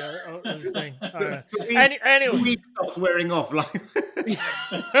of the thing. Anyway, he starts wearing off.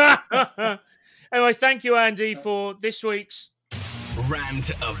 Anyway, thank you, Andy, for this week's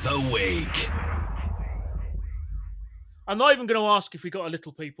Rant of the Week. I'm not even going to ask if we got a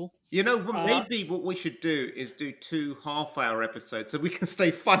little people. Maybe what we should do is do 2 half-hour episodes so we can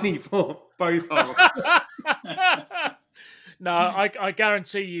stay funny for both hours. No, I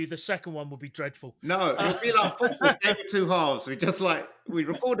guarantee you the second one will be dreadful. No, it'll be like football, game of 2 halves. We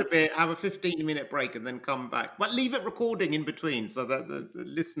record a bit, have a 15-minute break, and then come back. But leave it recording in between so that the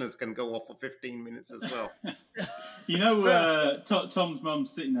listeners can go off for 15 minutes as well. Tom's mum's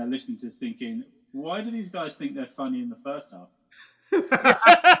sitting there listening to this thinking, why do these guys think they're funny in the first half?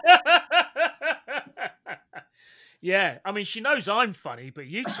 Yeah, I mean, she knows I'm funny, but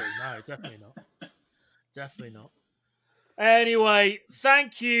you two, no, definitely not. Definitely not. Anyway,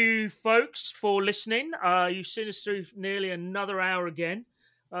 thank you, folks, for listening. You've seen us through nearly another hour again.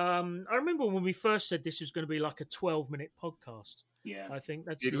 I remember when we first said this was going to be like a 12-minute podcast. Yeah. I think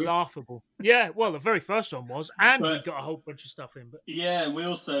that's laughable. Yeah, well, the very first one was, and we got a whole bunch of stuff in. But yeah, we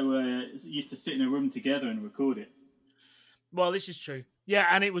also used to sit in a room together and record it. Well, this is true. Yeah,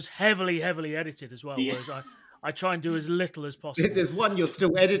 and it was heavily edited as well, whereas I try and do as little as possible. There's one you're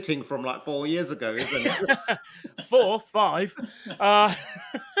still editing from like 4 years ago, isn't it? 4, 5.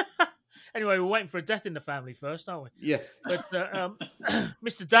 Anyway, we're waiting for a death in the family first, aren't we? Yes. But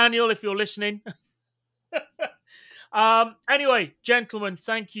Mr. Daniel, if you're listening. Anyway, gentlemen,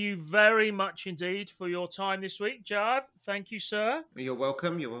 thank you very much indeed for your time this week. Jav, thank you, sir. You're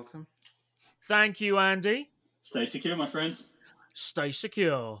welcome. Thank you, Andy. Stay secure, my friends. Stay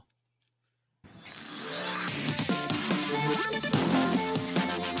secure.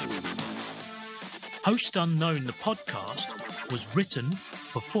 Host Unknown, the podcast, was written,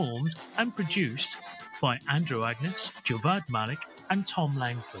 performed and produced by Andrew Agnes, Javad Malik and Tom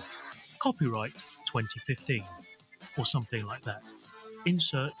Langford. Copyright 2015 or something like that.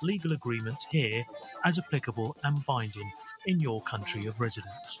 Insert legal agreements here as applicable and binding in your country of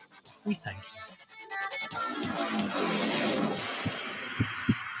residence. We thank you.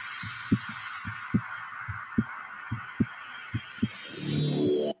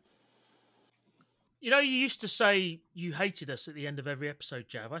 you used to say you hated us at the end of every episode,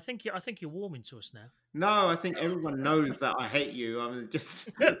 Jav. I think you're warming to us now. No, I think everyone knows that I hate you. I'm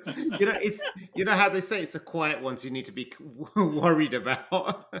just, it's how they say it's the quiet ones you need to be worried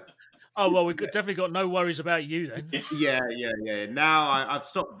about. Oh well, we've definitely got no worries about you then. Yeah. Now I've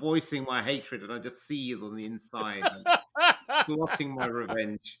stopped voicing my hatred and I just seize on the inside, and plotting my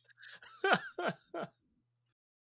revenge.